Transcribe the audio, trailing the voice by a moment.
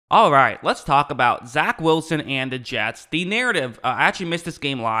All right, let's talk about Zach Wilson and the Jets. The narrative, I actually missed this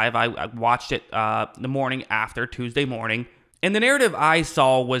game live. I watched it the morning after, Tuesday morning. And the narrative I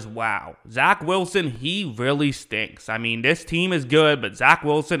saw was, wow, Zach Wilson, he really stinks. I mean, this team is good, but Zach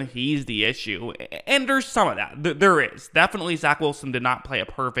Wilson, he's the issue. And there's some of that. There is. Definitely Zach Wilson did not play a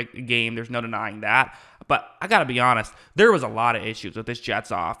perfect game. There's no denying that. But I got to be honest, there was a lot of issues with this Jets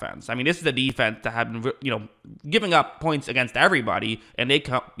offense. I mean, this is a defense that have been, giving up points against everybody, and they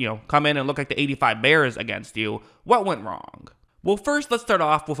come in and look like the 85 Bears against you. What went wrong? Well, first, let's start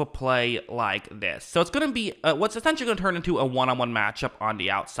off with a play like this. So it's going to be what's essentially going to turn into a one-on-one matchup on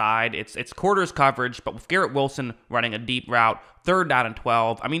the outside. It's quarters coverage, but with Garrett Wilson running a deep route, 3rd down and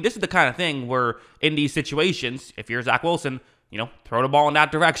 12. I mean, this is the kind of thing where in these situations, if you're Zach Wilson, throw the ball in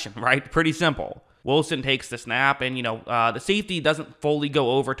that direction, right? Pretty simple. Wilson takes the snap, and, the safety doesn't fully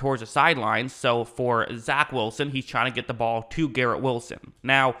go over towards the sidelines. So for Zach Wilson, he's trying to get the ball to Garrett Wilson.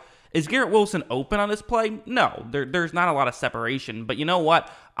 Now, is Garrett Wilson open on this play? No, there's not a lot of separation. But you know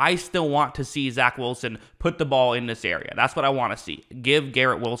what? I still want to see Zach Wilson put the ball in this area. That's what I want to see. Give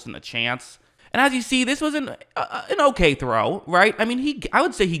Garrett Wilson a chance. And as you see, this was an okay throw, right? I mean, I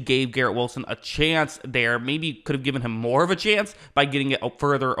would say he gave Garrett Wilson a chance there. Maybe could have given him more of a chance by getting it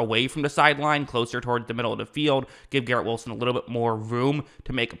further away from the sideline, closer towards the middle of the field. Give Garrett Wilson a little bit more room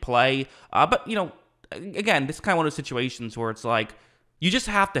to make a play. But, again, this is kind of one of those situations where it's like, you just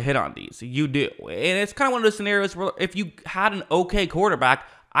have to hit on these. You do. And it's kind of one of those scenarios where if you had an okay quarterback,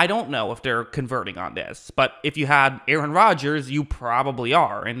 I don't know if they're converting on this. But if you had Aaron Rodgers, you probably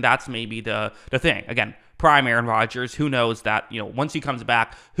are. And that's maybe the thing. Again, prime Aaron Rodgers, who knows that, once he comes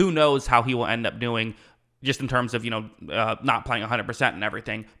back, who knows how he will end up doing just in terms of, not playing 100% and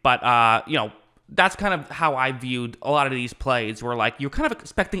everything. But, that's kind of how I viewed a lot of these plays where, like, you're kind of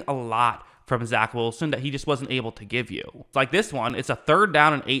expecting a lot from Zach Wilson that he just wasn't able to give you. Like this one, it's a 3rd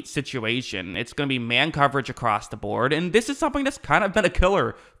down and 8 situation. It's going to be man coverage across the board. And this is something that's kind of been a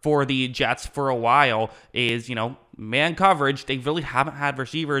killer for the Jets for a while is, man coverage. They really haven't had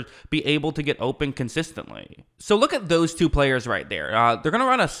receivers be able to get open consistently. So look at those two players right there. They're going to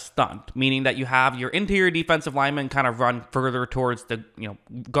run a stunt, meaning that you have your interior defensive lineman kind of run further towards the,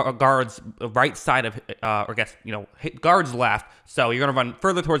 guard's right side of, guard's left. So you're going to run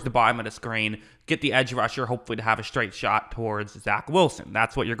further towards the bottom of the screen, get the edge rusher, hopefully to have a straight shot towards Zach Wilson.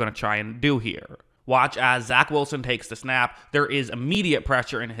 That's what you're going to try and do here. Watch as Zach Wilson takes the snap. There is immediate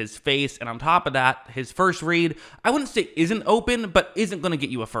pressure in his face. And on top of that, his first read, I wouldn't say isn't open, but isn't going to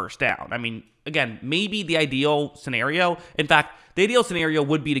get you a first down. I mean, again, maybe the ideal scenario. In fact, the ideal scenario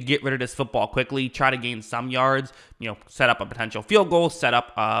would be to get rid of this football quickly, try to gain some yards, set up a potential field goal, set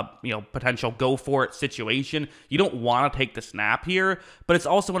up a, potential go for it situation. You don't want to take the snap here, but it's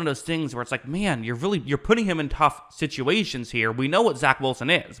also one of those things where it's like, man, you're putting him in tough situations here. We know what Zach Wilson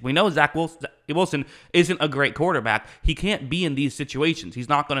is. We know Zach Wilson isn't a great quarterback. He can't be in these situations. He's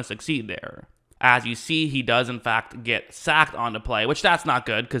not going to succeed there. As you see, he does, in fact, get sacked on the play, which that's not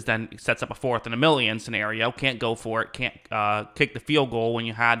good because then it sets up a 4th and a million scenario. Can't go for it. Can't kick the field goal when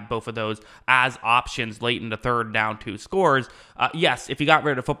you had both of those as options late in the 3rd down 2 scores. Yes, if you got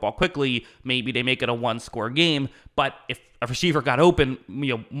rid of the football quickly, maybe they make it a 1-score game. But if a receiver got open,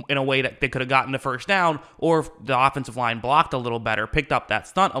 in a way that they could have gotten the first down, or if the offensive line blocked a little better, picked up that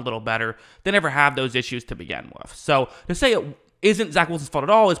stunt a little better, they never have those issues to begin with. So to say it isn't Zach Wilson's fault at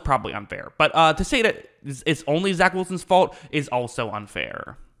all is probably unfair. But to say that it's only Zach Wilson's fault is also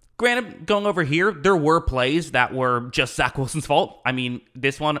unfair. Granted, going over here, there were plays that were just Zach Wilson's fault. I mean,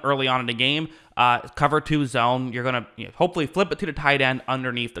 this one early on in the game, cover 2 zone, you're going to hopefully flip it to the tight end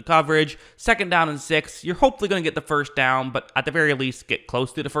underneath the coverage. 2nd down and 6, you're hopefully going to get the first down, but at the very least, get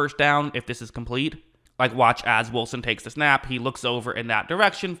close to the first down if this is complete. Like, watch as Wilson takes the snap. He looks over in that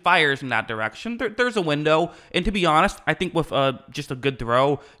direction, fires in that direction. There's a window. And to be honest, I think with just a good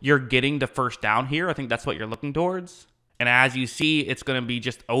throw, you're getting the first down here. I think that's what you're looking towards. And as you see, it's going to be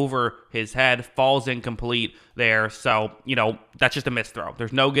just over his head, falls incomplete there. So, that's just a missed throw.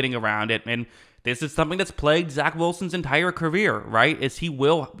 There's no getting around it. And this is something that's plagued Zach Wilson's entire career, right? Is he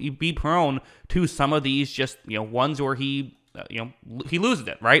will be prone to some of these just, ones where he loses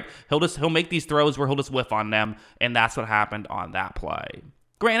it, right? He'll make these throws where he'll just whiff on them, and that's what happened on that play.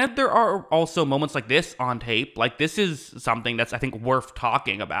 Granted, there are also moments like this on tape. Like, this is something that's, I think, worth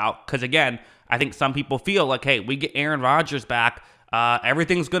talking about, because again, I think some people feel like, hey, we get Aaron Rodgers back,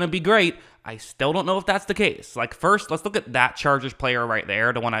 everything's going to be great. I still don't know if that's the case. Like, first, let's look at that Chargers player right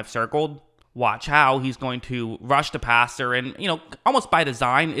there, the one I've circled. Watch how he's going to rush the passer and, almost by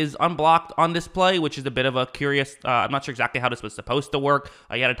design is unblocked on this play, which is a bit of a curious, I'm not sure exactly how this was supposed to work.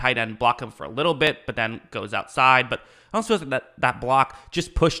 You had a tight end block him for a little bit, but then goes outside. But I don't suppose that block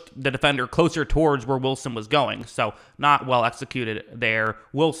just pushed the defender closer towards where Wilson was going. So not well executed there.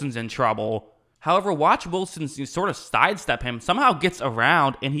 Wilson's in trouble. However, watch Wilson sort of sidestep him, somehow gets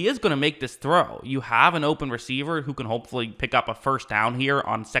around, and he is going to make this throw. You have an open receiver who can hopefully pick up a first down here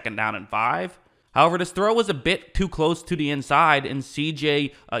on 2nd down and 5. However, this throw was a bit too close to the inside, and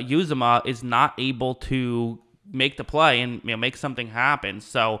CJ Uzomah is not able to make the play and make something happen.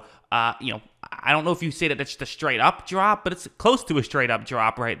 So, I don't know if you say that it's just a straight up drop, but it's close to a straight up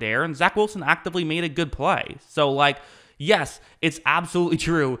drop right there, and Zach Wilson actively made a good play. So, yes, it's absolutely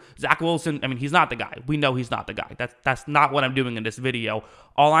true. Zach Wilson, he's not the guy. We know he's not the guy. That's not what I'm doing in this video.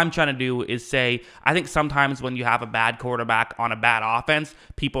 All I'm trying to do is say, I think sometimes when you have a bad quarterback on a bad offense,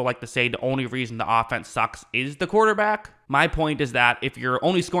 people like to say the only reason the offense sucks is the quarterback. My point is that if you're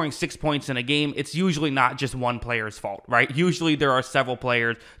only scoring 6 points in a game, it's usually not just one player's fault, right? Usually there are several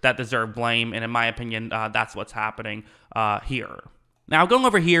players that deserve blame, and in my opinion, that's what's happening here. Now, going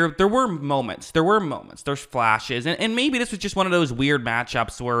over here, there were moments, there's flashes, and maybe this was just one of those weird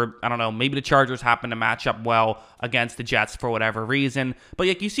matchups where, I don't know, maybe the Chargers happen to match up well against the Jets for whatever reason,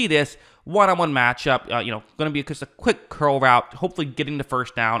 but you see this one-on-one matchup, going to be just a quick curl route, hopefully getting the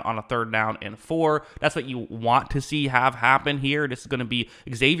first down on a 3rd down and 4. That's what you want to see have happen here. This is going to be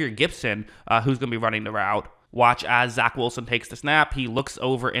Xavier Gipson, who's going to be running the route. Watch as Zach Wilson takes the snap, he looks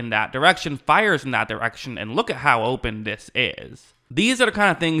over in that direction, fires in that direction, and look at how open this is. These are the kind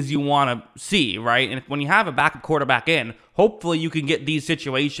of things you want to see, right? And when you have a backup quarterback in, hopefully you can get these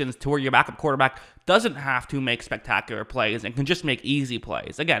situations to where your backup quarterback doesn't have to make spectacular plays and can just make easy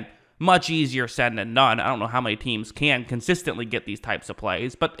plays. Again, much easier said than done. I don't know how many teams can consistently get these types of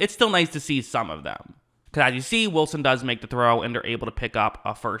plays, but it's still nice to see some of them. Because as you see, Wilson does make the throw, and they're able to pick up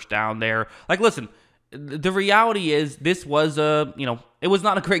a first down there. Listen, the reality is this was it was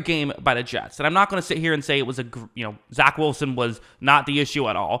not a great game by the Jets. And I'm not going to sit here and say it was Zach Wilson was not the issue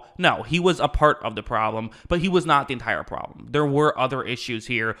at all. No, he was a part of the problem, but he was not the entire problem. There were other issues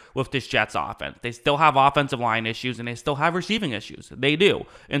here with this Jets offense. They still have offensive line issues, and they still have receiving issues. They do.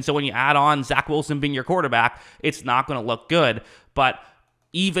 And so when you add on Zach Wilson being your quarterback, it's not going to look good. But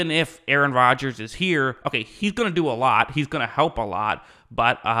even if Aaron Rodgers is here, okay, he's going to do a lot. He's going to help a lot.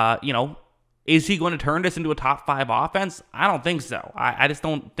 But, is he going to turn this into a top 5 offense? I don't think so. I just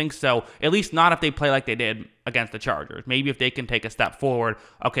don't think so. At least not if they play like they did against the Chargers. Maybe if they can take a step forward,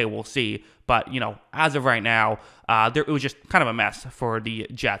 okay, we'll see. But, as of right now, it was just kind of a mess for the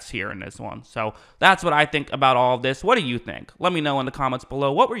Jets here in this one. So that's what I think about all of this. What do you think? Let me know in the comments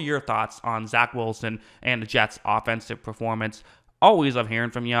below. What were your thoughts on Zach Wilson and the Jets' offensive performance? Always love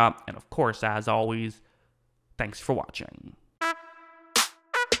hearing from you. And of course, as always, thanks for watching.